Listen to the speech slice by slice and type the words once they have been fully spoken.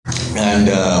And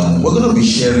we're going to be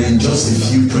sharing just a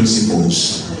few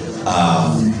principles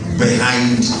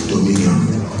behind dominion.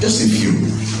 Just a few.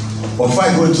 But before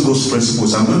I go into those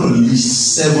principles, I'm going to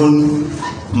list 7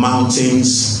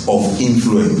 mountains of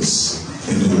influence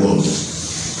in the world,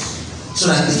 so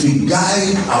that it will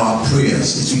guide our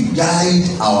prayers, it will guide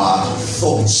our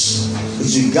thoughts,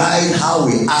 it will guide how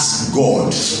we ask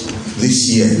God this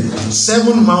year.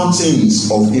 7 mountains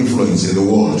of influence in the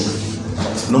world.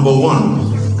 Number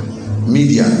 1,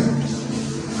 media.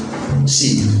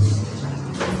 See,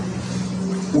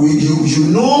 you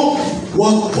know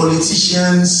what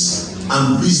politicians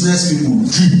and business people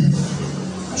do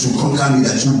to conquer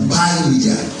media, to buy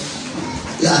media.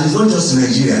 Yeah, and it's not just in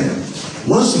Nigeria.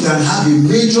 Once you can have a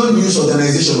major news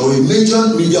organization or a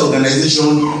major media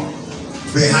organization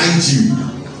behind you,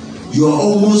 you are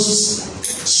almost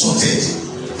sorted.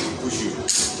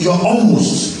 You are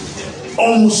almost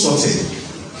sorted.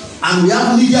 And we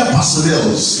have media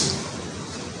personnel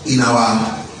in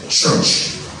our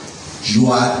church. You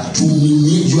are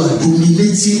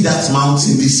dominating that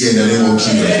mountain this year in the name of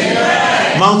Jesus.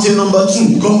 Mountain number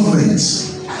 2, government.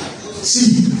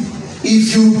 See,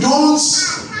 if you don't,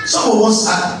 some of us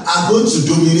are going to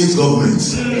dominate government.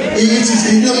 It is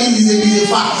a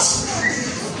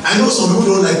fact. I know some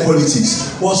people don't like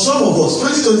politics, but some of us,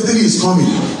 2023 is coming.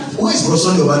 Where is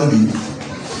Brother Yobanubi?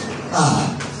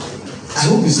 I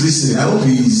hope he's listening. I hope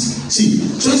he is. See,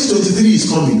 2023 is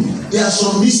coming. There are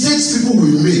some mistakes people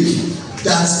will make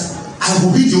that I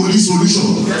will be the only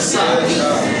solution. Yes, sir.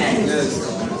 Yes.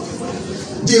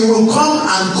 They will come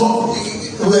and come.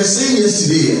 We were saying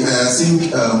yesterday, I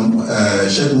think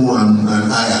Shegun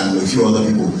and I and a few other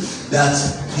people, that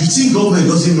you think government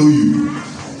doesn't know you.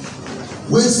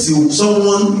 Wait till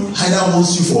someone either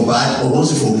wants you for bad or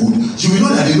wants you for good. You will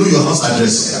know that they know your house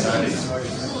address.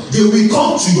 They will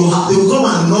come to your house. They will come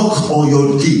and knock on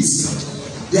your gates.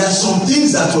 There are some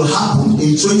things that will happen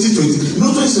in 2020. You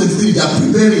know, 2023, they are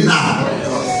preparing now.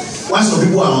 Why some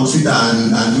people are on Twitter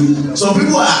and some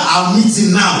people are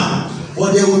meeting now.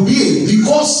 But there will be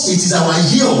because it is our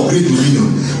year of great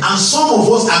dominion, and some of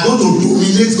us are going to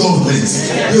dominate government.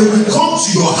 They will come to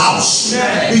your house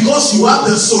because you have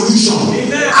the solution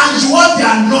and you have the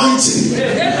anointing.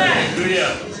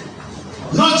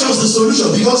 Not just the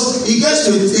solution, because it gets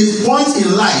to a point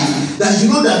in life that you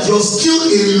know that your skill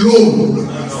alone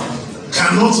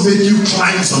cannot make you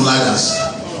climb some ladders.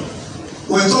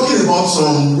 We're talking about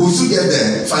we'll still get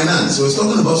there, finance. We're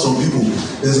talking about some people.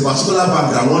 There's a particular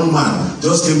bank that one man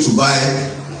just came to buy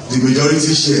the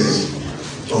majority share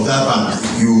of that bank.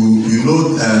 You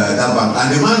know that bank.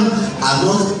 And the man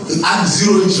had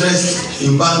 0 interest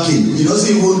in banking. He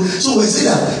doesn't even. So we say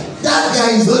that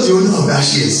guy is not the owner of that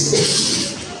shares.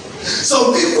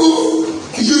 Some people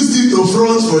used it to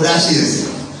front for that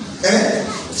shares.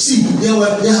 See, there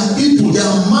are people, there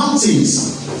are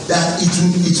mountains that it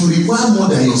will require more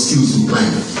than your skills to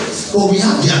climb. But we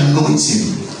have the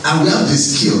anointing and we have the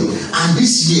skill. And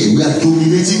this year we are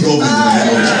dominating government.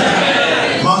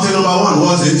 Mountain number 1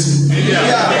 was it?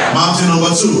 Yeah. Mountain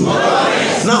number 2.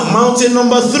 Right. Now mountain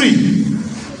number 3.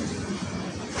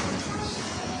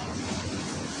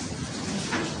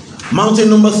 Mountain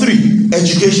number 3,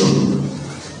 education.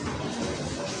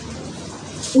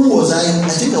 Who was I? I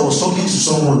think I was talking to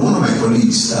someone, one of my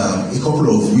colleagues, a couple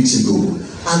of weeks ago.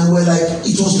 And we're like,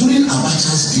 it was during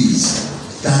Abacha's days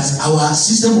that our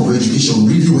system of education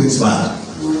really went bad.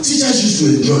 Teachers used to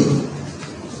enjoy.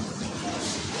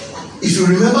 If you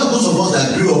remember those of us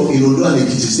that grew up in Ondo and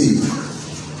Ekiti State,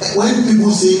 when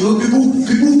people say,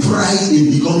 people pride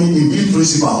in being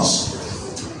principals.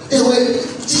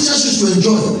 Teachers used to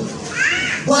enjoy.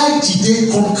 Why did they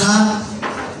conquer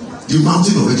the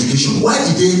mountain of education? Why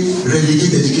did they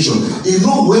relegate education? They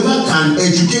know whoever can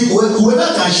educate, whoever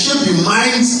can shape the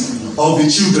minds of the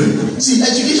children. See,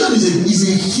 education is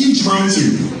a huge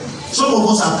mountain. Some of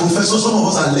us are professors, some of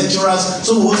us are lecturers,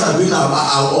 some of us are doing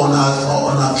on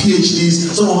our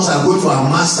PhDs, some of us are going for our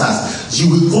masters. You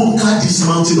will conquer this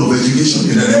mountain of education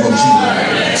in the name of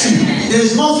Jesus. See, there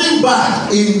is nothing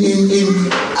bad in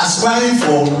aspiring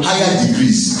for higher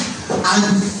degrees. And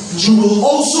you will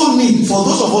also need, for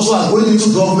those of us who are going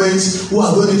into government, who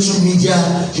are going into media,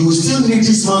 you will still need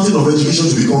this mountain of education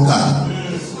to be conquered.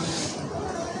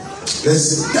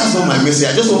 That's not my message.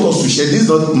 I just want us to share. This is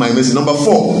not my message. Number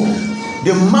 4,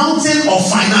 the mountain of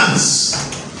finance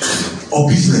or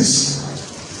business.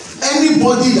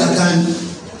 Anybody that can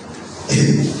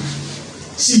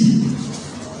see,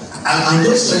 I'm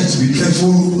just trying to be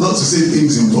careful not to say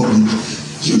things in public.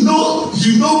 You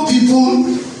know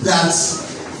people that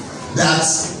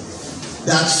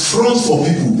front for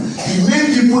people. The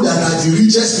main people that are the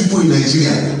richest people in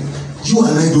Nigeria, You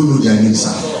and I don't know their names,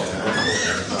 sir.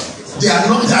 They are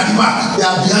not at the back. They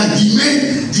are behind.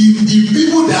 The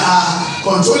people that are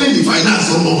controlling the finance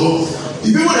of Congo,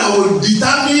 the people that will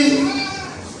determine.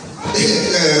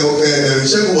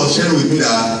 Sheku was sharing with me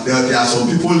that there are some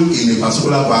people in a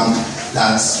particular bank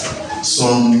that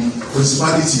some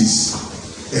principalities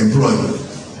employ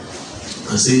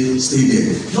and say stay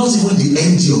there. Not even the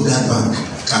MD of that bank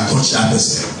can touch that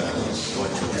person.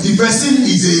 The person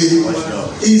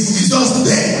is just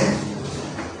there.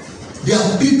 There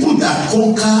are people that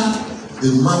conquer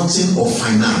the mountain of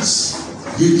finance.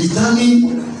 They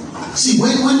determine. See,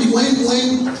 when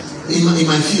in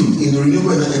my field, in the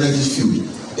renewable energy field,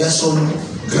 there are some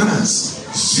grants,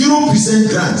 0%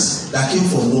 grants that came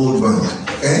from World Bank.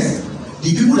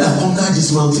 The people that conquer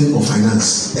this mountain of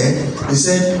finance, they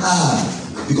said,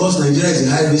 because Nigeria is a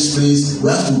high risk place, we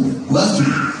have to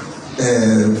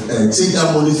take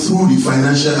that money through the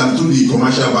financial and through the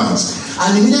commercial banks.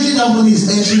 And immediately that money is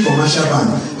entering commercial bank,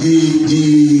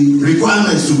 the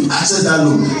requirements to access that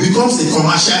loan becomes a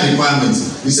commercial requirement.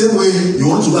 The same way you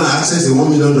want to go and access a $1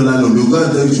 million loan, they will go and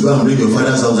tell you to go and bring your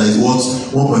father's house that is worth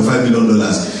 $1.5 million.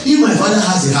 If my father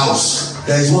has a house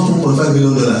that is worth $1.5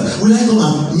 million, will I come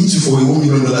and meet you for a $1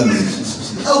 million loan?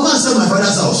 I will go and sell my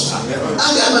father's house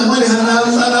and get my money and I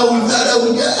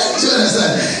will get. Do you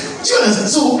understand?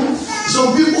 So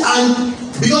some people, and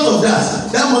because of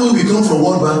that money will come from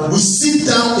World Bank. We sit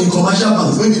down in commercial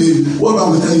banks. Maybe the World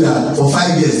Bank will tell you that for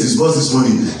 5 years disburse this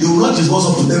money. They will not disburse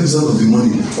up to 10% of the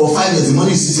money. For 5 years, the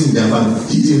money is sitting in their bank,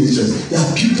 eating interest. There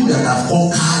are people that have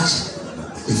conquered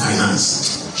the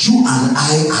finance. You and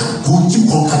I are going to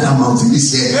conquer that mountain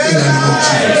this year in the name of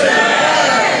Jesus.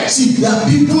 See, there are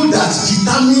people that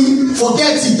determine,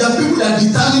 forget it, there are people that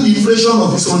determine the inflation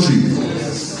of this country.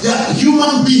 There are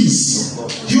human beings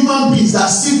that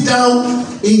sit down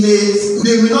in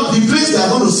the place they are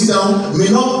going to sit down may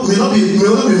not be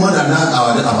more than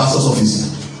our pastor's office.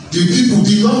 The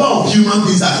number of human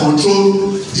beings that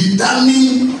control,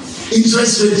 determine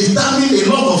interest rate, determine a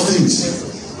lot of things.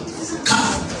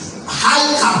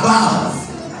 High cabal,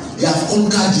 they have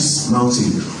conquered this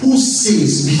mountain. Who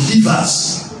says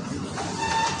believers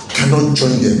cannot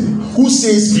join them? Who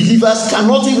says believers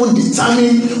cannot even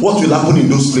determine what will happen in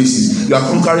those places? You are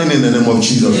conquering in the name of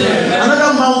Jesus. Yeah.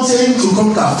 Another mountain to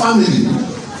conquer, family.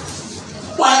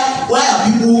 Why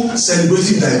are people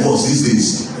celebrating divorce these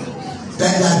days? There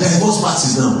are divorce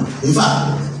parties now. In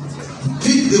fact,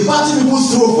 the party people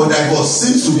throw for divorce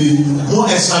seems to be more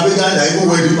extravagant than even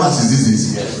wedding parties these days.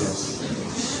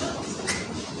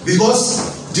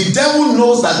 Because the devil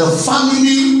knows that the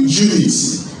family unit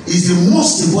is the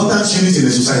most important unit in a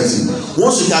society.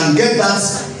 Once you can get that,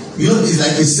 it's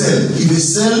like a cell. If a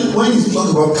cell, when you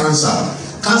talk about cancer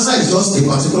is just a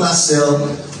particular cell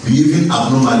behaving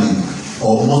abnormally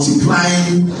or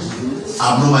multiplying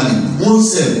abnormally. One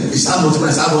cell is start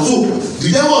multiplying. So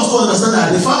the devil also understand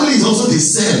that the family is also the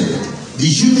cell, the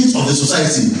unit of the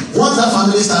society. Once that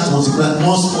family starts multiplying,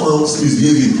 once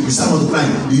misbehaving, it starts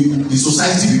multiplying, the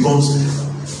society becomes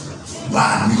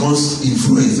bad, becomes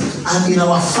influenced. And in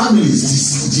our families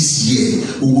this year,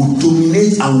 we will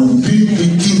dominate and we will build the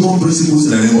kingdom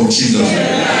principles in the name of Jesus.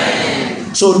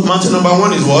 So mountain number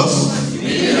 1 is what?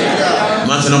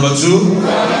 Mountain number 2?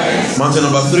 Mountain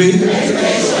number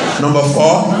 3? Number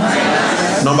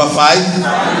 4? Number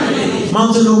 5?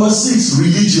 Mountain number 6,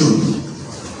 religion.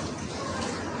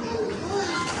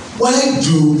 Why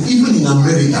do, even in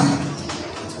America,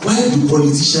 why do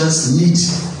politicians need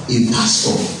a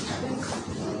pastor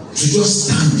to just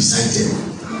stand beside them?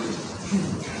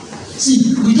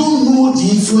 See, we don't know the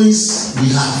influence we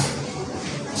have.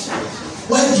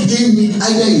 Why do they need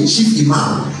either a chief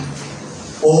imam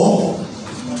or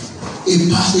a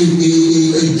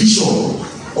bishop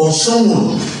or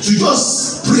someone to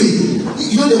just pray?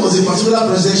 There was a particular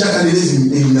presidential candidate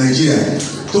in Nigeria.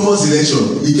 Towards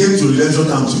election, he came to the election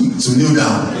camp to kneel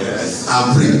down and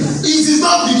pray. It is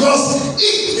not because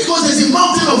there's a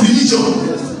mountain of religion.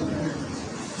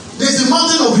 There's a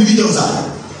mountain of religion, sir.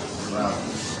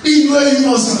 In where you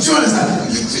must understand.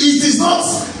 It's not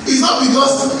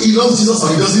because he loves Jesus or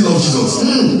he doesn't love Jesus.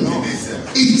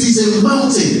 It is a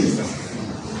mountain.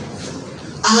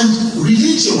 And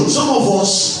religion, some of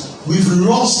us, we've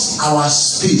lost our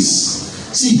space.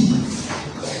 See,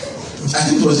 I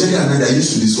think it was Jerry and I that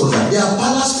used to discuss that. There are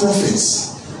palace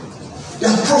prophets. There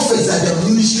are prophets that their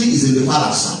ministry is in the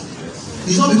palace.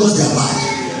 It's not because they are bad.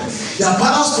 There are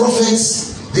palace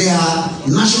prophets. They are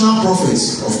national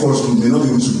prophets. Of course, we may not be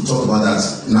able to talk about that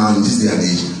now in this day and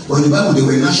age. But in the Bible, they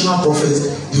were national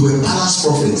prophets. They were palace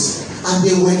prophets. And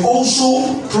they were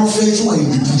also prophets who were in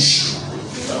the bush.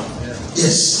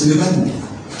 Yes, in the Bible.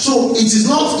 So it is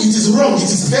not, it is wrong. It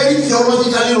is very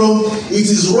theologically wrong. It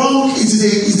is wrong. It is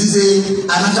an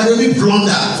academic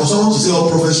blunder for someone to say all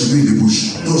prophets should be in the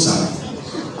bush. No, sir.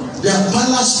 They are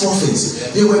palace prophets.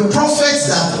 They were prophets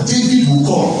that David would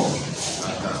call.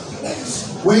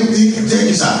 When thank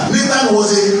you, sir. Nathan was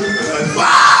a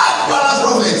palace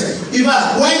prophet. In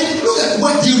fact, when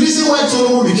the reason why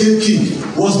Solomon became king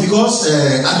was because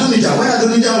Adonijah, when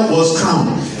Adonijah was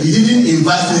crowned, he didn't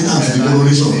invite Nathan to the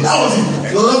coronation. That was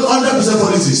it. It was 100%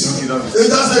 politics. You are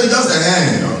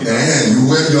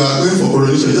going for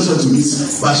coronation. You just want to meet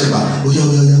Bathsheba. Oh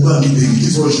yeah, go and meet David.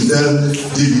 This is what you should tell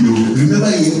David.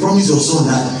 Remember, he promised your son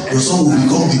that your son will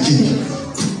become the king.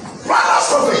 Palace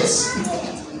prophets.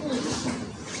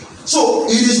 So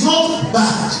it is not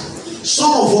bad.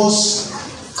 Some of us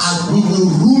we will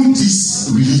rule this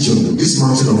religion, this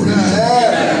mountain of religion.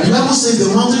 The Bible says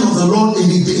the mountain of the Lord in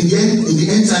the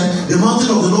end time, the mountain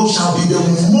of the Lord shall be the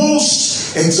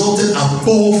most exalted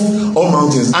above all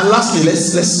mountains. And lastly, let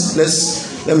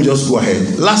me just go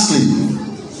ahead. Lastly,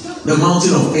 the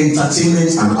mountain of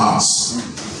entertainment and arts.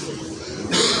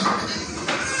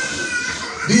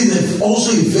 This is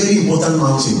also a very important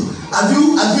mountain. Have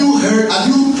you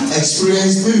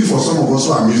experienced, maybe for some of us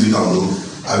who are musical though,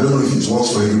 I don't know if it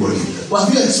works for everybody, but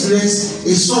have you experienced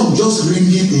a song just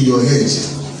ringing in your head?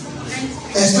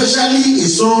 Especially a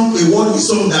worldly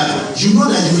song that you know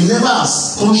that you will never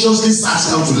consciously search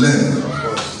out to learn.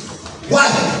 Why?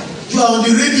 You are on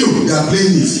the radio, they are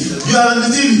playing it. You are on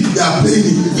the TV, they are playing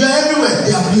it. You are everywhere,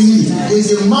 they are playing it. There is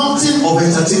a mountain of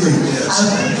entertainment.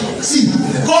 And see,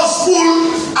 gospel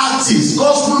artists,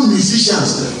 gospel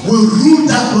musicians will rule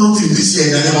that mountain this year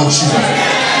in the name of Jesus.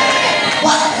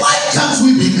 Why can't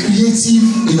we be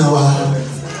creative in our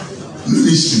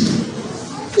ministry?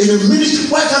 In a ministry,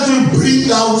 why can't we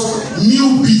bring out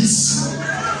new beats,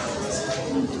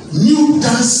 new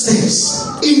dance steps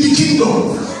in the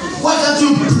kingdom? Why can't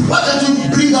you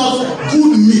bring out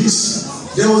good mix?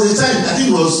 There was a time, I think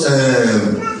it was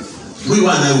we and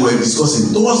I were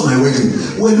discussing towards my wedding.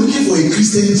 We were looking for a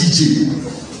Christian DJ,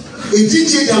 a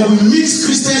DJ that will mix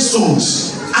Christian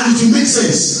songs and it will make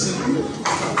sense.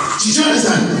 Did you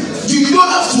understand? You don't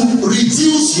have to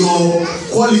reduce your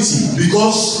quality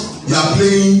because you are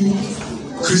playing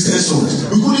Christian songs.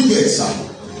 We couldn't get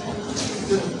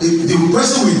the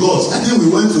person we got. I think we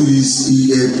went to a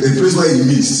place where he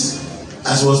mixed.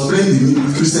 As he was playing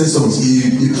the Christian songs, he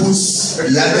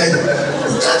added.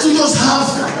 Can't you just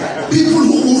have people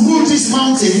who will rule this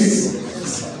mountain?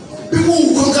 People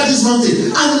who conquer this mountain,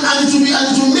 and it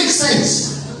will make sense.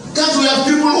 Can't we have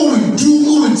people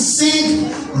who will sing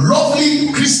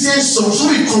lovely Christian songs, who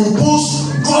will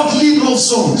compose godly love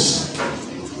songs?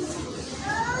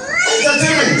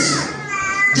 Entertainment.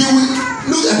 They will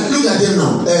look at them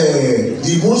now.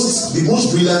 The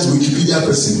most brilliant Wikipedia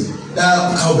person,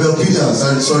 Cowbell Peters.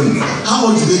 Sorry, how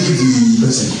much did they give the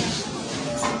person?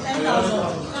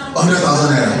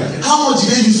 100,000 naira. How much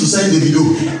did they use to sign the video?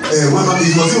 It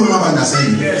was Wema Bank that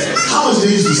signed it. How much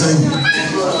did they use to sign it?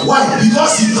 Why?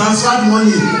 Because he transferred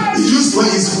money. He used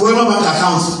his Wema Bank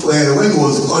account when he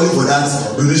was calling for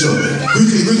that donation.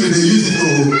 Quickly they used it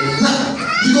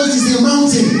because it's a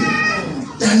mountain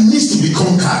that needs to be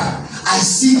conquered. I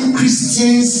see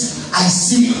Christians, I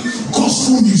see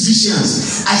gospel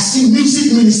musicians, I see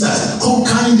music ministers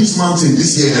conquering this mountain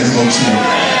this year in the name of Jesus.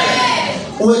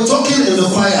 We're talking in the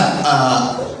choir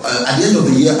at the end of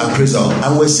the year appraisal,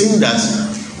 and we're saying that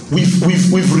we've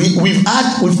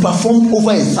performed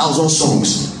over 1,000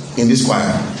 songs in this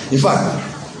choir. In fact,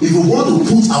 if we want to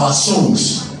put our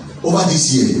songs over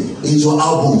this year into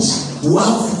albums, we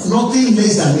have nothing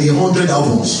less than 100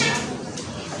 albums.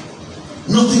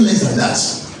 Nothing less than that.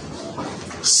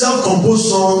 Self-composed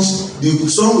songs, the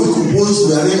song we composed,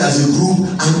 we arranged as a group,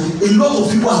 and a lot of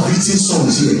people have written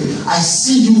songs here. I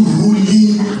see you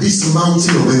ruling this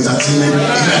mountain of entertainment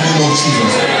in the name of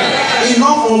Jesus.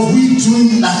 Enough of we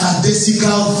doing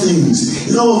lackadaisical things.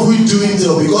 Enough of we doing it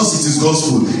because it is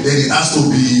gospel. Then it has to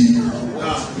be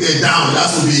down. It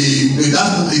has to be. It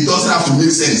doesn't have to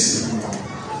make sense.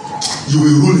 You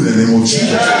will rule in the name of Jesus.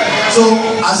 So,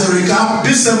 as a recap,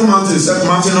 these 7 mountains: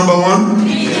 mountain number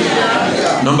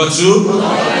 1, number 2,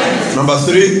 number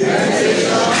 3,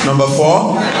 number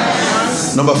 4,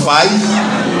 number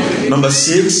 5, number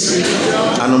 6,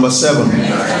 and number 7.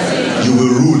 You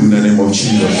will rule in the name of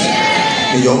Jesus.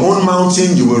 In your own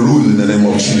mountain, you will rule in the name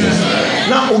of Jesus.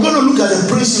 Now, we're going to look at the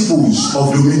principles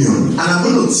of dominion, and I'm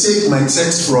going to take my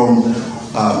text from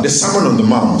the Sermon on the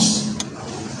Mount.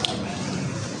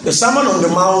 The Sermon on the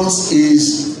Mount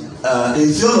is,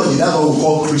 in theology, that's what we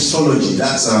call Christology.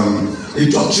 That's a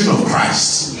doctrine of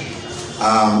Christ.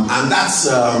 And that's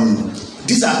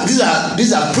These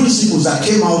are principles that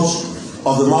came out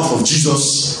of the mouth of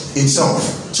Jesus himself.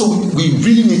 So we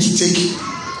really need to take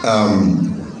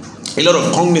a lot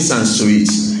of cognizance to it.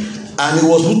 And he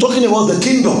was talking about the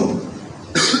kingdom.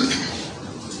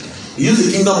 He used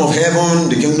the kingdom of heaven,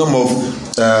 the kingdom of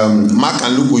Mark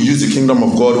and Luke will use the kingdom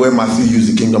of God, where Matthew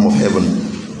used the kingdom of heaven.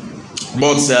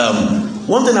 But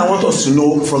one thing I want us to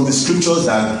know from the scriptures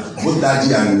that both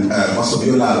Daddy and Pastor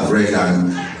Biola have read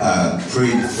and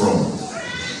prayed from.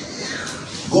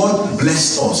 God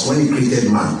blessed us when he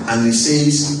created man, and he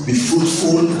says, be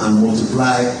fruitful and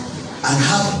multiply and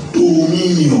have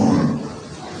dominion.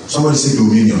 Somebody say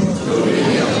dominion.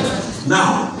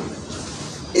 Now,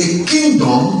 a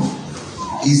kingdom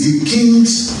is the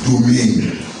king's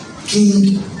domain.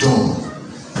 Kingdom.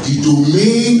 The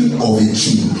domain of a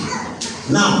king.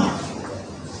 Now,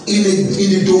 in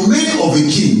the domain of a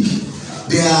king,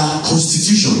 there are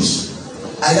constitutions,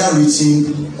 either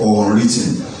written or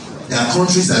unwritten. There are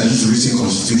countries that use written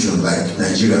constitution, like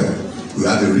Nigeria. We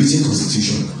have a written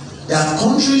constitution. There are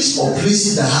countries or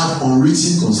places that have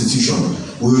unwritten constitution.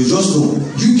 We will just know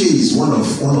UK is one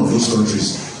of those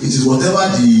countries. It is whatever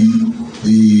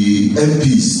the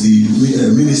MPs,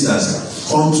 the ministers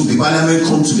come to, the parliament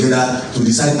come together to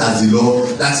decide as the law.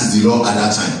 That is the law at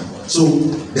that time. So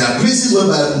there are places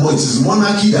whereby it is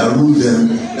monarchy that rule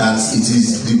them, that it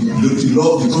is the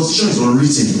law, the constitution is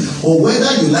unwritten. Or whether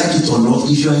you like it or not,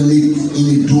 if you are in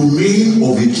a domain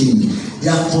of a king,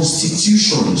 there are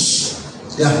constitutions,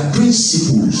 there are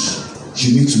principles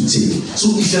you need to take.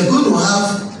 So if you are going to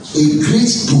have a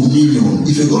great dominion,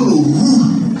 if you are going to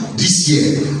rule this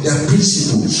year, there are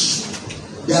principles.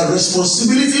 There are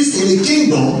responsibilities in a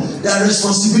kingdom. There are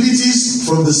responsibilities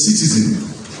from the citizen.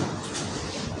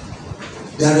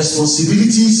 There are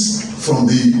responsibilities from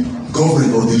the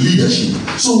government or the leadership.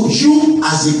 So you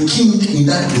as a king in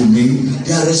that domain,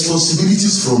 there are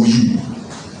responsibilities from you.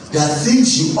 There are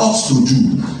things you ought to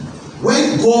do.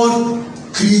 When God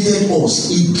created us,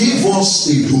 he gave us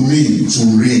a domain to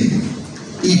reign.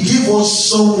 He gave us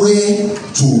somewhere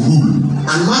to rule.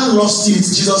 And man lost it.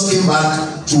 Jesus came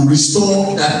back to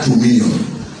restore that dominion.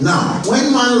 Now,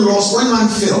 when man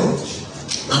fell,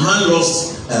 and man lost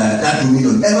that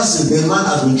dominion. Ever since then, man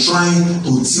has been trying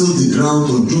to till the ground,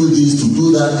 to do this, to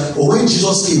do that. But when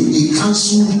Jesus came, he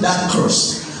cancelled that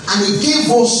curse. And he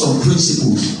gave us some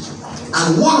principles.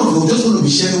 And one of them, we're just going to be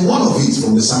sharing one of it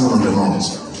from the Sermon on the Mount.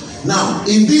 Now,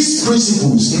 in these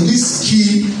principles, in these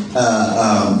key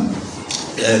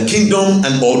kingdom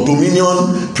and or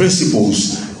dominion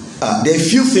principles, there are a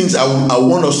few things I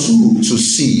want us to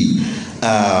see.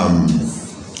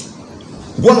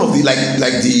 One of the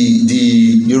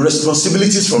the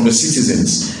responsibilities from the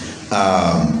citizens.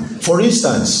 For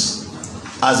instance,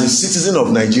 as a citizen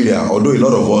of Nigeria, although a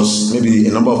lot of us, maybe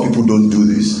a number of people don't do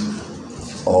this,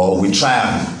 or we try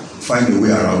and find a way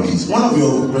around it. One of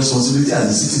your responsibilities as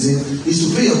a citizen is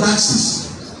to pay your taxes.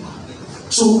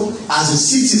 So, as a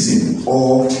citizen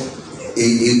or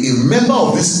a member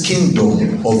of this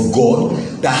kingdom of God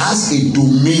that has a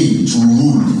domain to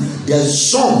rule, there are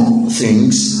some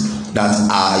things that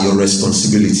are your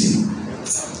responsibility.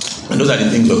 And those are the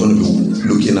things we're going to be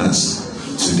looking at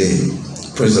today.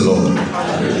 Praise the Lord.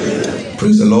 Hallelujah.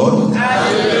 Praise the Lord.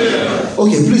 Hallelujah.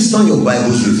 Okay, please turn your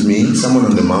Bibles with me, Sermon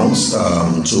on the Mount,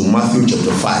 to Matthew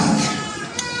chapter 5.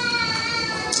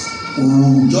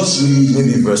 We'll just read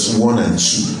maybe verse 1 and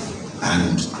 2,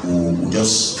 and we'll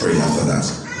just pray after that.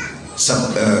 So,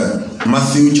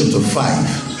 Matthew chapter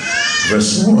 5,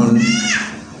 verse 1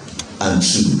 and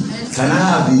 2. Can I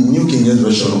have the New King James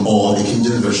Version or the King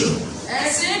James Version? And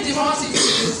seeing the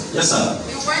multitudes, yes, sir.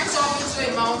 He went up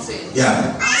into a mountain.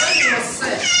 Yeah. And when he was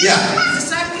set, yeah. his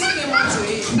disciples came unto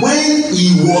him. When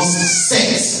he was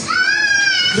set,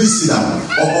 please sit down.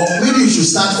 Or maybe you should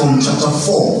start from chapter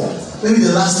 4. Maybe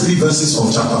the last 3 verses of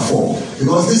chapter 4.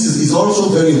 Because this is also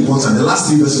very important. The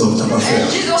last 3 verses of chapter 4. And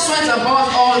Jesus went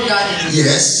about all Galilee.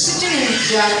 Yes. Teaching in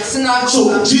their synagogue.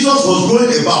 So Jesus was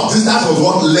going about. That was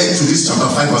what led to this chapter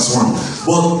 5 verse 1.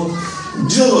 But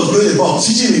Jesus was going about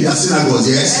teaching in their synagogues,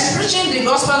 yes? And preaching the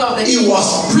gospel of the kingdom. He was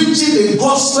preaching the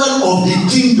gospel of the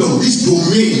kingdom. This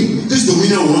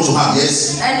dominion we want to have,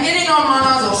 yes? And healing all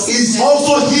manner of sicknesses. He's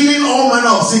also healing all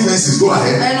manner of sicknesses. Go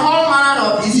ahead. And all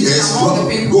manner of diseases among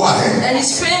the people. Go ahead. And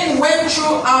his fame went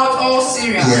throughout all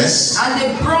Syria. Yes. And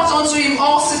they brought unto him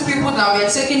all sick people that were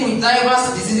taken with divers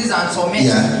diseases and torments.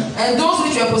 Yeah. And those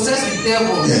which were possessed with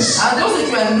devils. Yes. And those which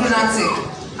were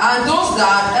lunatic. And those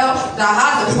that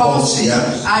had the palsy, yeah.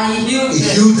 And he healed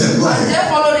them. Right. And there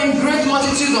followed him great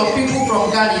multitudes of people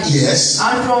from Galilee, yes.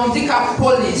 And from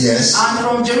Decapolis, yes. And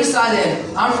from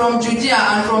Jerusalem, and from Judea,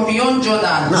 and from beyond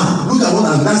Jordan. Now, look at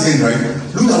what that's the end, right?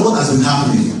 look at what has been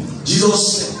happening.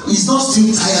 Jesus is not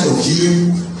still tired of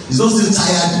healing. He's not still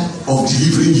tired of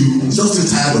delivering you. He's not still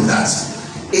tired of that.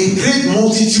 A great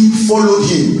multitude followed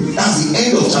him. That's the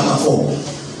end of chapter 4.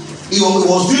 He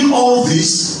was doing all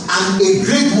this, and a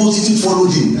great multitude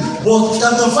followed him. But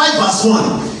chapter 5 verse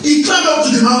 1, he climbed up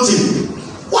to the mountain.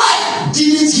 Why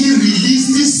didn't he release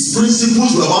these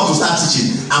principles we're about to start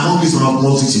teaching among this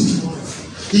multitude?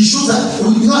 He shows that,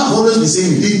 you know, I've always been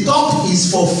saying, the top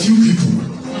is for few people.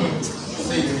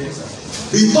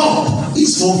 The top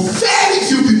is for very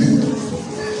few people.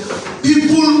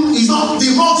 People is not,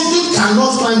 the multitude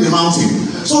cannot climb the mountain.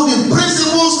 So the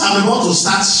principles I'm about to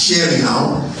start sharing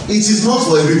now, it is not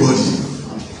for everybody.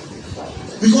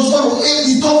 Because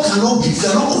the top cannot be,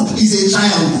 is a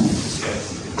triangle.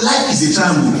 Life is a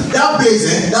triangle. That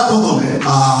base, that bottom,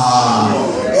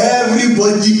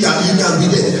 everybody you can be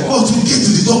there. But to get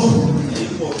to the top.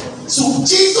 So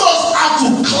Jesus had to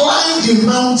climb the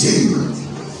mountain.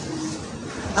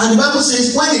 And the Bible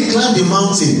says when he climbed the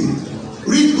mountain,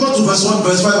 go to verse 1,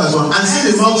 verse 5, verse 1, and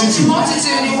see the multitude.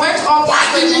 He went up. Why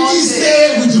didn't he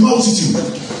stay with the multitude?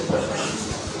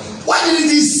 Why didn't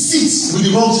he sit with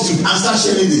the multitude and start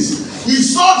sharing this? He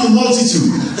saw the multitude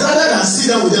rather than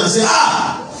sit down with them and say,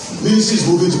 ministry is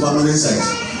moving to permanent site.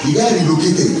 The guy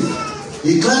relocated.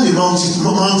 He climbed the mountain,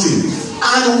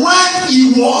 and when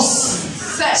he was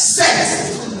set.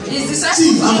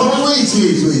 See, wait.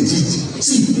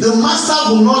 See, the master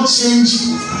will not change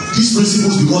these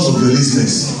principles because of your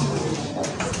laziness.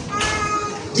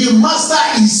 The master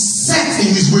is set in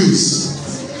his ways.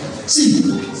 See,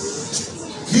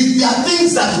 there are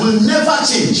things that will never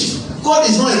change. God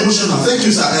is not emotional. Thank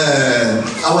you, sir.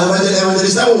 Our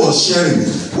evangelist was sharing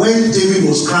when David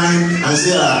was crying and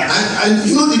said, and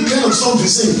you know the kind of songs we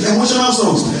sing, emotional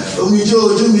songs. The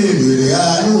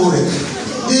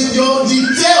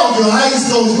tear of your eyes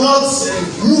does not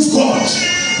move God.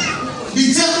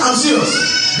 I'm serious.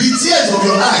 The tears of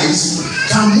your eyes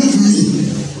can move me.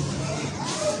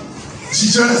 Did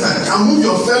you understand? Can move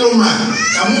your fellow man,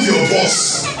 can move your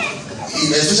boss.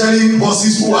 Especially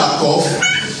bosses who are tough.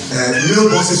 Male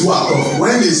bosses who are tough,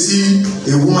 when they see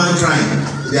a woman crying,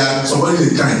 somebody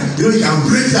is crying, you can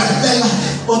break that.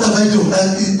 What have I done?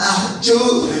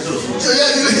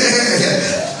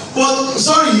 But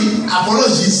sorry,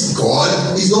 apologies.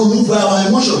 God is not moved by our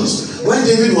emotions. When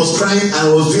David was crying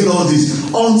and was doing all this,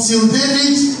 until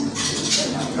David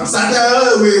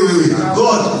started, wait.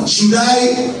 God, should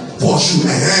I pursue?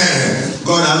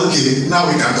 God, okay, now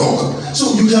we can talk.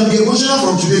 So you can be emotional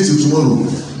from today till tomorrow.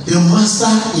 The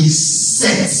master is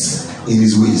set in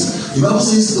his ways. The Bible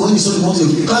says when he saw the mountain,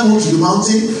 he climbed up to the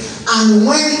mountain, and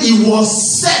when he was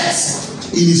set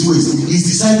in his ways, his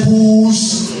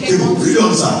disciples came. Read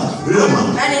on, sir. Read on,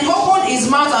 man. And he opened his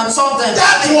mouth and taught them.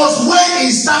 That was when he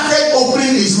started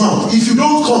opening his mouth. If you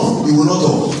don't come, he will not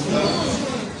talk.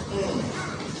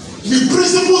 The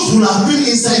principles will have been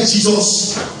inside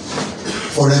Jesus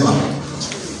forever.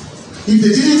 If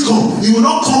they didn't come, he will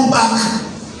not come back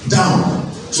down.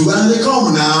 So when they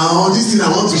come now, this thing I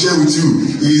want to share with you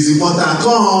is important.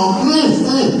 Come.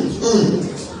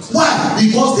 Why?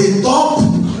 Because the top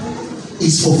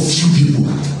is for few people.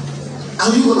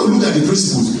 And you're going to look at the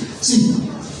principles. See,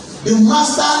 the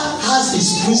master has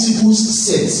his principles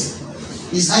set.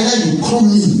 It's either you come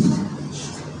in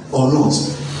or not.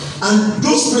 And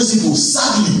those principles,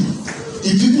 sadly,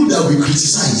 the people that we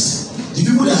criticize, the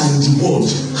people that are in the world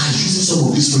are using some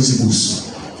of these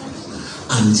principles.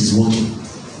 And it is working.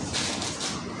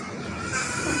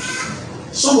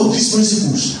 Some of these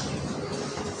principles,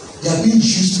 they are being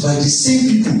used by the same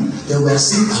people that we are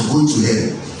saying are going to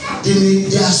hell.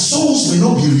 Their souls may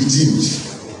not be redeemed.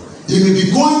 They may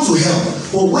be going to hell.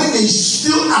 But when they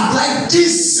still apply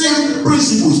these same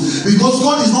principles, because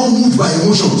God is not moved by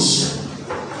emotions.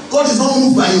 God is not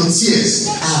moved by your tears.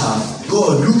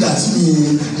 God, look at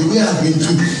me, the way I've been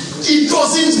doing. It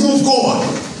doesn't move God.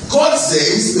 God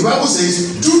says, the Bible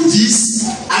says, do this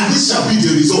and this shall be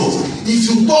the result. If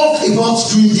you talk about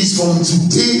doing this from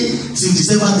today till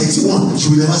December 31,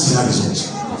 you will never see that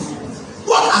result.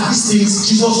 What are these things?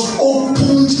 Jesus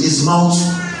opened his mouth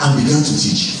and began to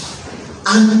teach.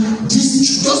 And this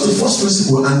is just the first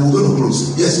principle, and we're going to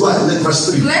close. Yes, go ahead. Verse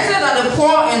 3. Blessed are the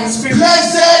poor in spirit.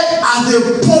 Blessed are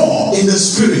the poor in the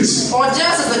spirit. For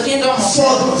theirs is the kingdom of heaven.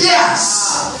 For theirs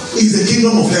is the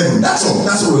kingdom of heaven. That's all.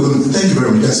 That's what we're going to do. Thank you very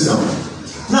much. Sit down.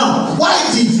 Now, why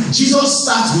did Jesus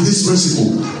start with this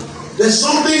principle? There's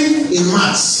something in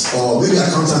maths, or maybe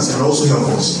accountants can also help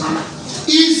us.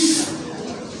 If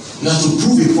you have to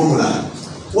prove a formula,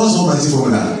 what's the almighty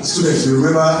formula? Students, you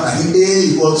remember, I think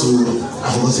A equal to,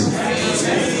 I've forgotten.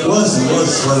 What's the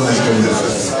almighty formula?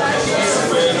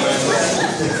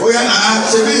 yeah,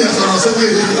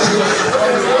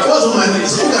 what's on my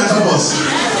list? Who can help us?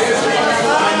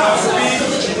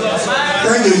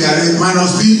 Thank you, Gary.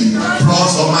 Minus B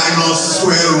plus or minus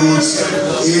square root A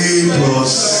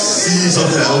plus C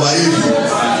something like over AB.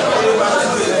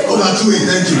 Over 2A.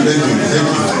 Thank you.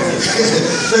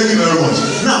 Thank you very much.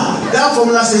 Now, that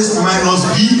formula says minus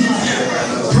B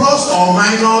plus or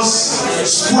minus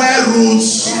square root.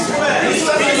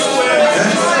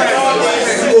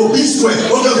 Oh, B square.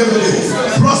 Okay.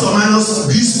 Plus or minus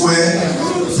B square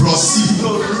plus C.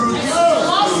 Oh,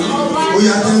 you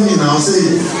are telling me now. Say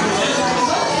it.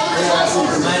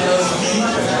 Minus B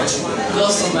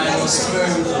plus or minus square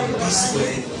root of B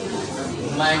square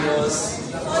minus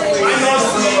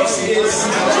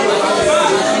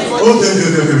Okay.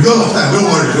 We don't have time. Don't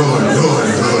worry.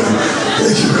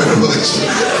 Thank you very much.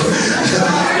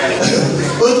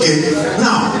 Okay.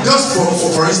 Now, just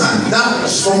for instance, that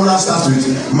formula starts with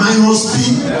minus B.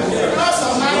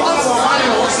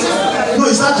 No,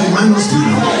 it starts with minus B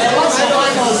now.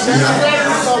 Yeah.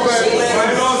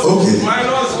 Okay.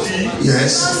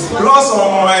 Yes. Plus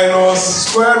or minus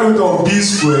square root of B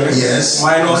square. Yes.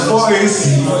 Minus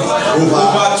 4AC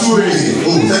over 2A.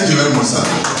 Oh, thank you very much, sir.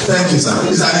 Thank you, sir.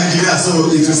 He's an engineer, so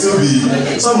it will still be.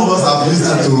 Some of us have used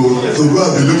that to go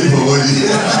and be looking for money.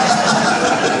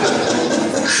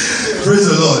 Praise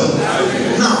the Lord.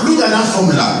 Now, look at that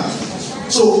formula.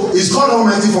 So it's called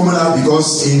Almighty formula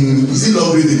because is it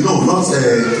logarithm? No, not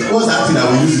what's that thing that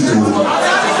we use it to?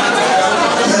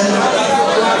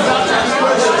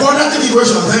 Quadratic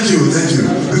equation. Thank you.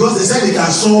 Because they said they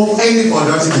can solve any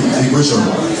quadratic equation.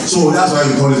 So that's why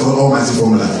we call it Almighty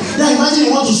formula. Now imagine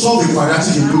you want to solve a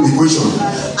quadratic equation,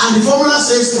 and the formula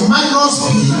says minus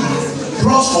B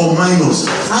plus or minus,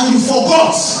 and you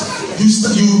forgot. You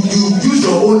use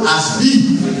your own as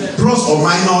B plus or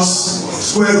minus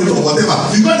square root or whatever.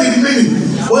 You got the remaining.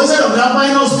 But instead of that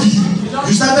minus B,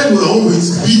 you started with your own with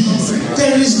B.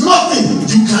 There is nothing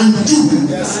you can do.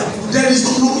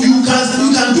 You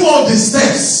can do all the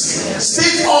steps.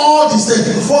 State all the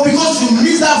steps. But because you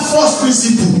miss that first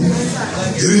principle,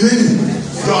 the remaining,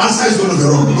 your answer is going to be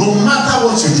wrong. No matter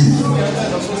what you do.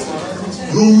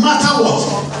 No matter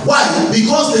what. Why?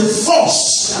 Because the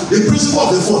principle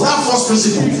of the force, that first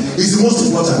principle is the most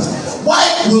important. Why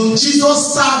will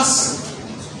Jesus start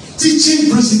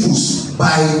teaching principles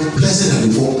by blessing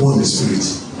and upon the Spirit?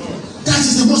 That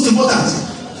is the most important.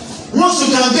 Once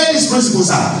you can get these principles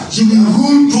out, you will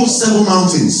rule those 7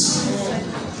 mountains.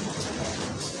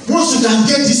 Once you can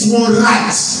get this one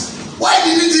right, why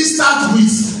didn't he start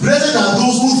with blessed are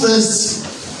those who thirst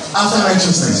after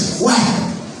righteousness? Why?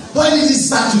 Why did he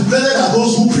start with blessed are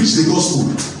those who preach the gospel?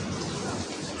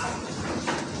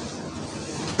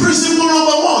 Principle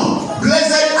number 1,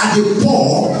 blessed are the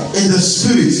poor in the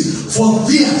spirit, for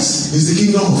theirs is the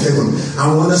kingdom of heaven.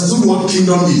 And we understood what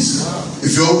kingdom is.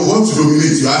 If you want to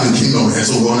dominate, you have a kingdom here.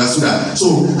 So we understood that.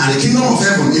 So, and the kingdom of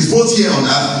heaven is both here on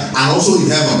earth and also in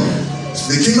heaven.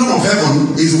 The kingdom of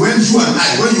heaven is when you and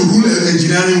I, when you rule an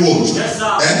engineering world. Yes, sir.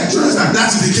 Do you understand?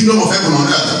 That is the kingdom of heaven on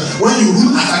earth. When you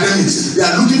rule academics, they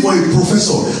are looking for a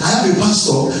professor. I have a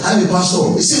pastor.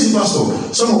 He says the pastor.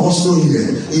 Some of us know him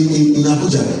there in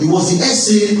Abuja. He was the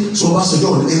essay to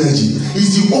Obasanjo on energy.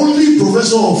 He's the only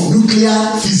professor of nuclear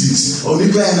physics or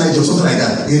nuclear energy or something like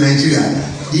that in Nigeria.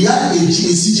 He had a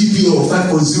CGPA of 5.0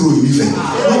 in Ife.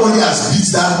 Nobody has beat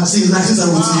that since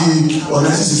 1970 or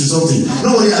 1960 something.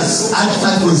 Nobody has had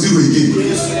 5.0 again.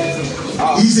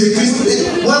 He's a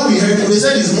Christian. When we heard, they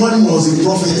said his mom was a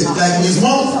prophet. Like his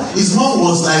mom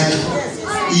was like,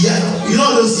 you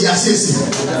know those Yasesi.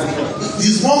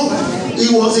 His mom,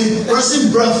 he was a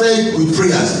person birthday with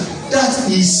prayers. That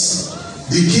is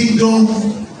the kingdom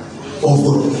of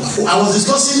God. I was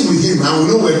discussing with him, and we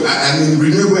know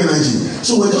renewable energy.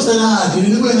 So we're just telling the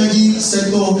renewable energy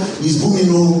sector is booming,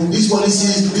 this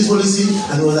policy,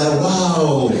 and we're like,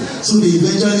 wow. So they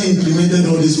eventually implemented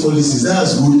all these policies.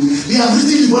 That's good. They have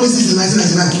written the policies in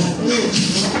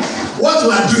 1999. What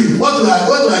we are doing, what we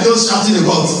are just shouting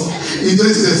about in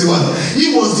 2021.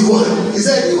 He was the one. He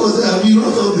said he was we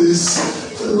wrote all this.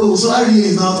 So REA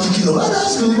is now kicking up.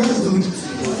 That's good.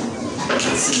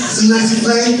 Since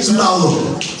 1999,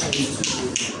 2000.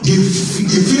 They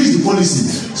finished the policy.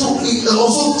 So it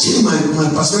also changed my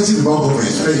perspective about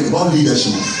government, about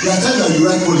leadership. There are times that you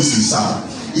write policies, sir.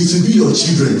 It will be your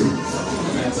children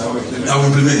that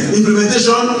will implement.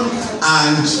 Implementation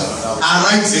and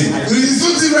writing. It is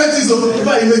two different things.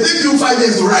 It may take you 5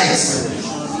 years to write.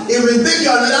 It may take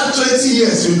you another 20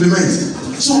 years to implement.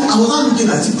 So I was not looking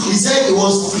at it. He said he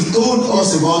told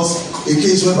us about a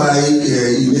case whereby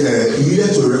he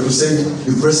needed to represent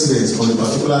the president on a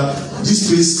particular, this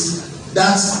place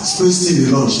that space thing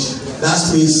they launched, that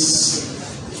space.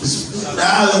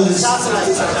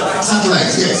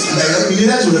 Satellite, yes. He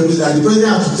needed to represent. The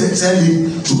president had to tell him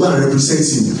to go and represent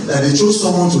him. That they chose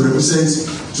someone to represent,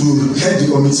 to head the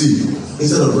committee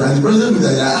instead of Brian. The president was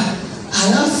like, I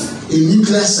have a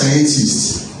nuclear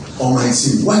scientist on my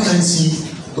team. Why can't he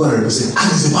go and represent?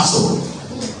 And he's a pastor.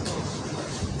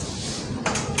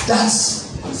 That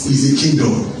is a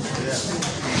kingdom.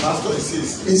 Pastor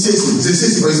insists. It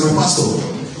says, but he's my pastor.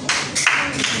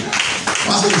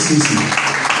 Pastor insists.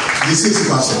 They say to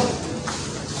pastor.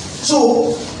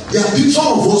 So there are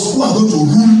some of us who are going to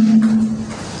rule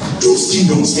those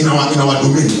kingdoms in our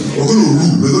domain. We're going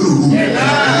to rule.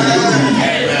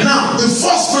 Now, the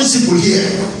first principle here: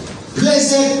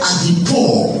 blessed are the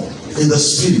poor in the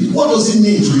spirit. What does it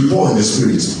mean to be poor in the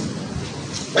spirit?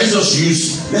 Let's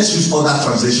use other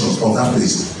translations of that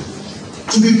place.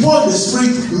 To be poor in the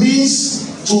spirit means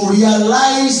to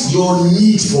realize your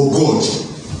need for God.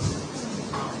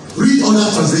 Read other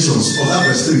translations of that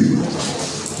verse 3.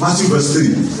 Matthew verse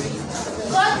 3.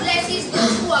 God blesses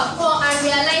those who are poor and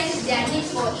realizes their need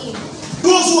for Him.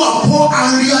 Those who are poor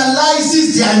and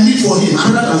realizes their need for Him.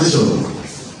 Another translation.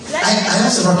 I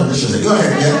have several translations. Go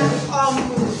ahead. Yeah.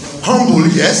 Humble,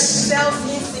 yes.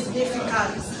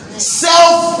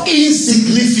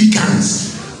 Self-insignificant.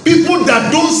 People that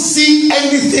don't see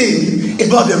anything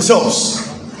about themselves.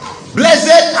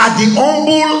 Blessed are the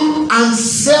humble and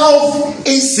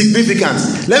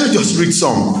self-insignificant. Let me just read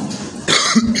some.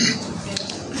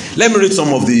 Let me read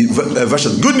some of the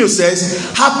versions. Good News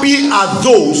says, happy are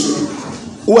those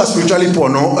who are spiritually poor.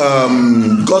 No,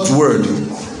 God's word.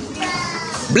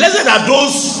 Blessed are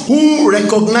those who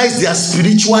recognize they are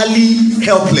spiritually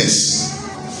helpless.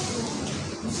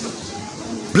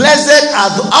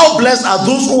 How blessed are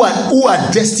those who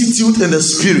are destitute in the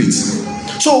spirit.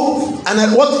 So,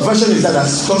 and what version is that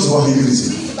talks about humility?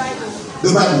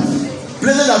 The Bible.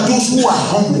 Blessed are those who are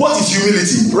humble. What is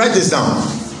humility? Write this down.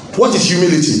 What is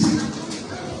humility?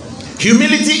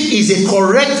 Humility is a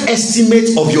correct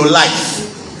estimate of your life.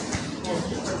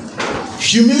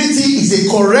 Humility is a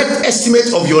correct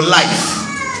estimate of your life,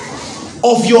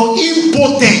 of your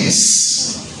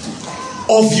impotence,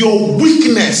 of your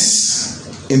weakness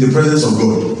in the presence of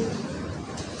God.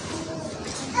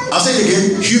 I'll say it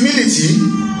again. Humility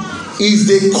is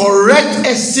the correct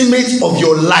estimate of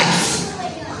your life,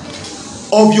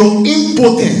 of your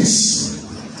impotence,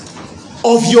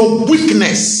 of your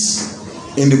weakness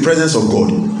in the presence of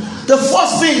God. The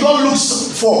first thing God looks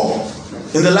for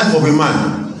in the life of a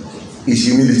man is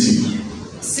humility.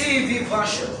 CV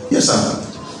version. Yes, sir.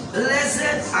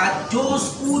 Blessed are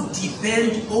those who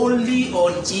depend only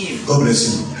on Him. God bless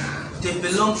you. They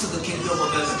belong to the kingdom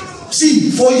of heaven.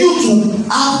 See, for you to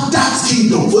have that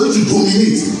kingdom, for you to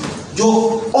dominate,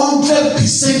 your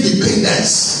 100%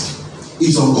 dependence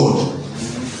is on God.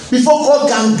 Before God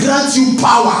can grant you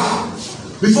power,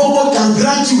 before God can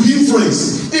grant you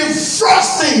influence, the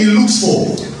first thing He looks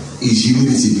for is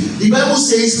humility. The Bible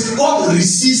says God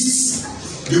resists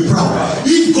the proud.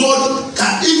 If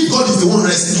God is the one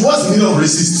resisting, what's the meaning of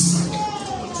resist?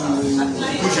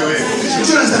 Push away. Do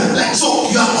you understand? Like,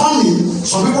 so you are coming,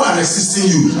 some people are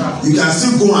resisting you. You can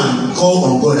still go and call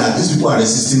on God that these people are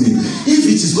resisting me. If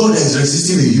it is God that is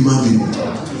resisting a human being,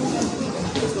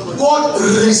 God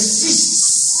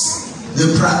resists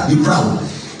the proud.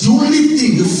 The only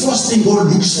thing, the first thing God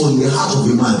looks for in the heart of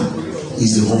a man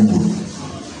is the humble.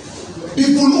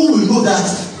 People who will know that,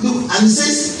 and it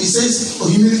says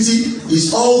humility is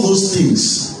all those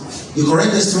things, the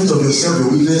correct estimate of yourself,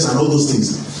 your weakness, and all those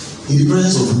things. In the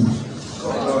presence of who?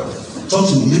 Talk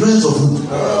to me. In the presence of who?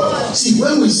 See,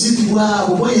 when we see people,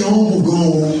 when you're humble, go.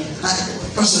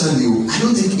 Personally, I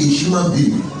don't think a human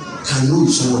being can know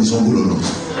if someone is humble or not.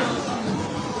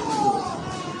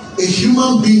 A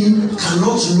human being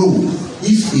cannot know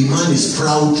if a man is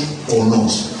proud or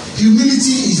not.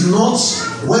 Humility is not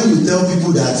when you tell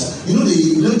people that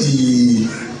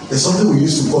there's something we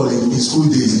used to call in school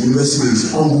days, in university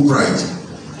days, humble pride.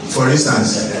 For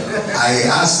instance, I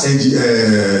asked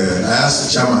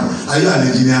chairman, are you an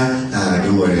engineer?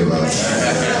 Don't worry about it.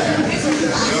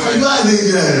 Are you an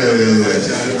engineer?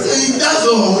 That's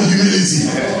not humility.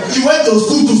 You went to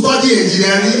school to study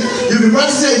engineering. You've been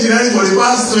practicing engineering for the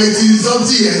past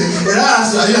 20-something years. And I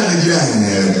asked you, are you an engineer?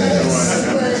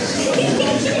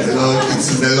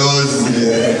 It's the Lord's.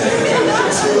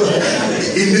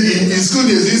 In school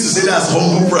days, we used to say that's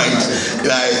humble pride.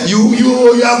 Like you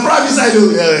are proud inside.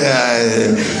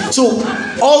 So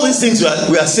all these things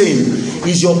we are saying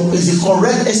is the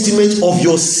correct estimate of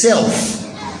yourself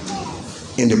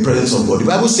in the presence of God. The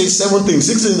Bible says 7 things.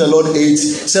 6 things the Lord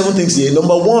hates, 7 things he hates.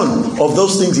 Number 1 of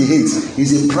those things he hates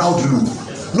is a proud look.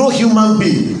 No human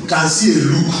being can see a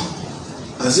look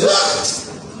and say,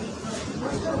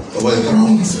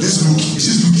 this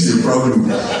look is a proud look.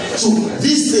 So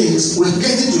these things, we're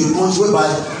getting to the point whereby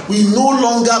we no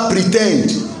longer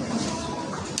pretend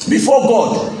before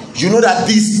God. You know that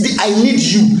I need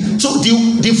you. So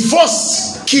the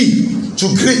first key to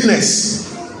greatness,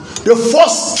 the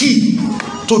first key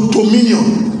to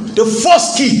dominion, the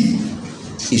first key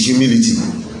is humility.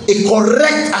 A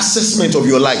correct assessment of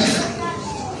your life.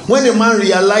 When a man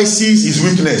realizes his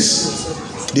weakness,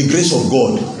 the grace of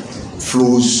God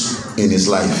flows in his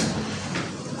life.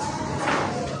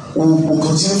 We'll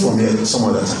continue from here some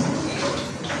other time.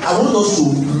 I want us to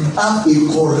have a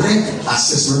correct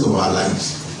assessment of our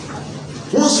lives.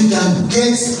 Once we can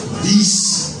get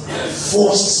this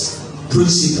first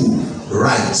principle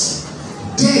right,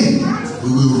 then we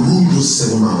will rule those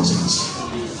 7 mountains.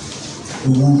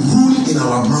 We will rule in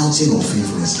our mountain of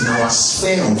influence, in our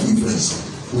sphere of influence.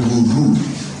 We will rule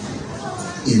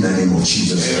in the name of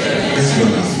Jesus. Let's be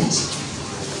on our feet.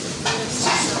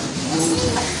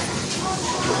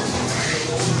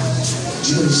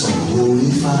 Some holy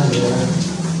fire,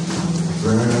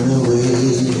 burn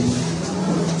away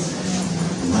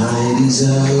my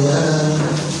desire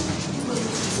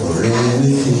for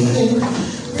anything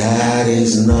that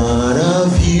is not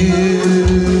of you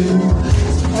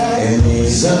and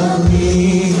is of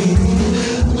me.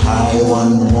 I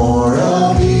want more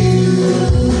of you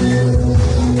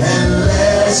and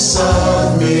less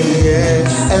of me.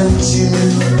 Empty me.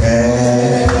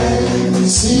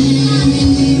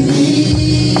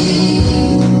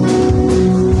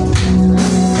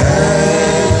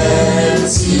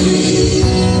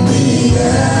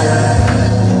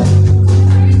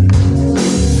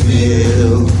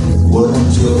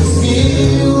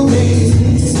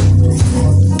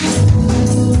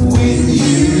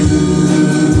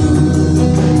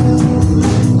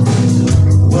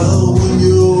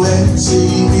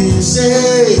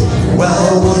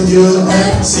 You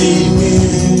empty me.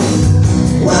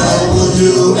 Why would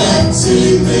you empty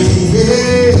me?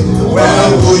 Why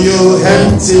would you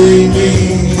empty me?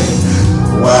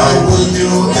 Why would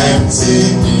you empty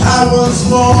me? I want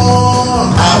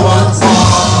more. I want more.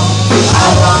 I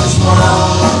want more.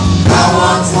 I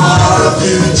want more of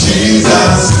you,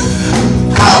 Jesus.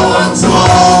 I want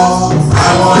more. I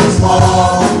want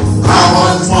more. I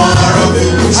want more of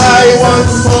you, Jesus. I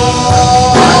want more.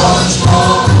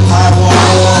 I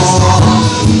want more.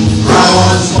 I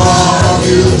want more of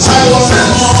you. I want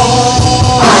more.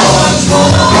 I want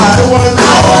more. I want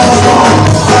more.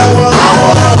 I want more.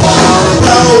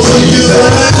 How will you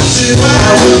empty?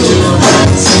 How will you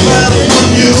empty? How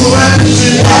will you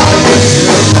empty? How will you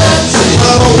empty?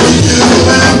 How will you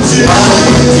empty? How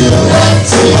will you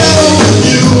empty? How will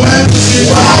you empty?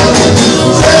 How will you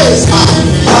empty?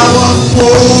 I want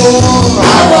more.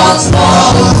 I want more.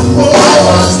 I want more. I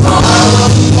want more. I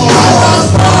want more. I want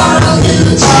more of you.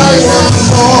 I want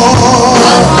more.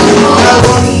 I want more. I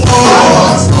want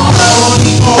more. I want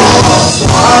more. I want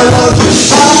more. I love you.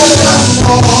 I want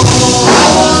more. I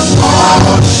want more. I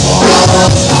want more. I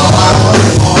want more. I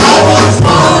want more. I want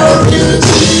more of you,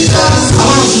 Jesus. I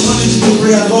want you to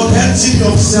pray, Lord, empty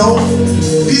yourself.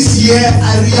 This year,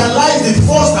 I realized the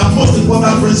first and most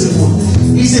important principle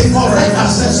is a correct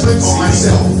assessment of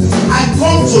myself. I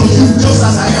come to you just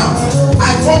as I am.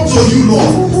 I come to you,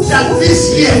 Lord, that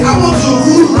this year I want to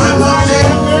rule my mountain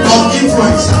of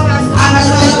influence. And I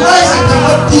realize I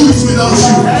cannot do it without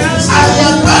you. I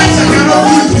realize I cannot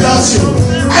do it without you.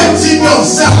 Empty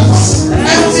yourself.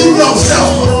 Empty yourself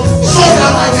so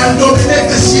that I can dominate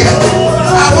this year.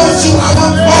 I want you. I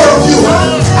want more of you.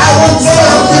 I want more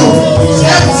of you.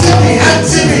 Empty me.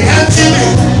 Empty me. Empty me.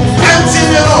 Empty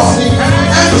me, Lord.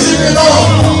 Empty me, Lord.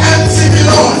 Empty me,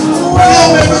 Lord. Fill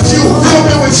me with you. Fill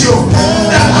me with you.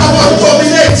 That I will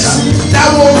dominate. That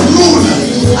will rule.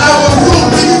 I will rule.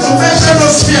 Begin to mention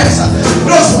those fears.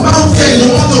 Those mountains you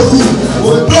want to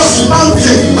rule. Those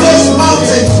mountains. Those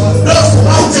mountains. Those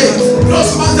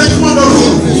mountains you want to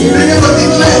rule. Begin to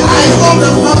declare, I hold the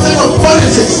mountain of quality.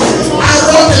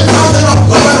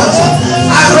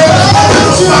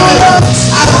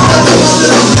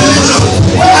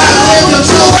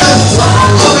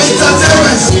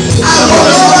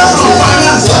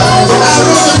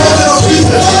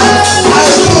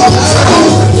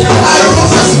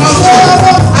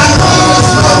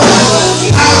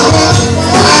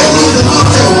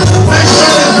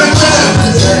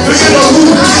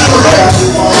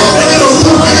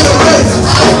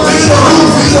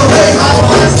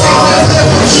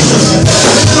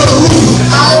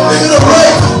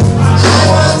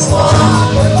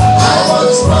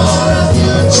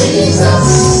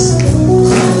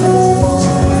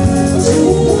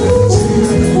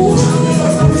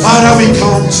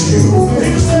 to you.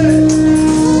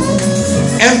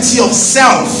 Empty of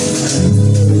self.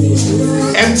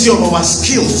 Empty of our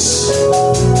skills.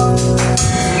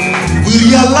 We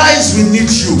realize we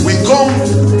need you. We come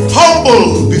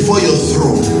humble before your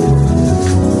throne.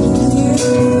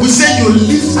 We say you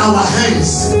lift our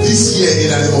hands this year in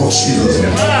the name of Jesus.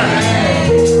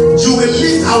 You will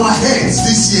lift our hands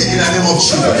this year in the name of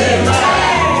Jesus.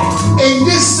 In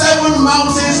these 7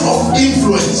 mountains of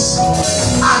influence,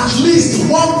 at least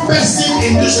one person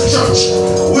in this church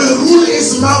will rule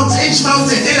each mountain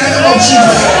in the name of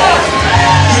Jesus.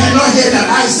 You did not hear that.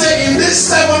 I say in these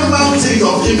 7 mountains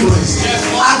of influence,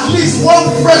 at least one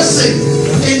person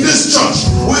in this church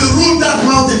will rule that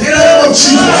mountain in the name of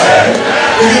Jesus.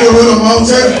 Begin to rule the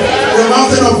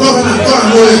mountain of government, go and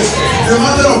rule it. The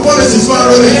mountain of politics, go and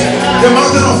rule it. The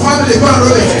mountain of family, go and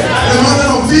rule it. The mountain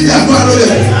of media, go and rule it.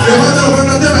 The mountain of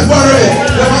entertainment, go and rule it.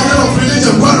 The mountain of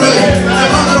religion, go and rule it. The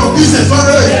mountain of business, go and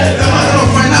rule it. The mountain of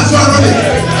finance, go and rule it.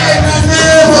 In the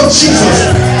name of Jesus.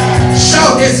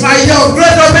 Shout, it's my year of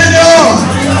great dominion.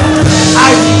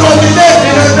 I dominate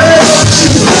in the name of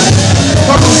Jesus.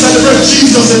 Come to celebrate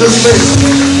Jesus in this place.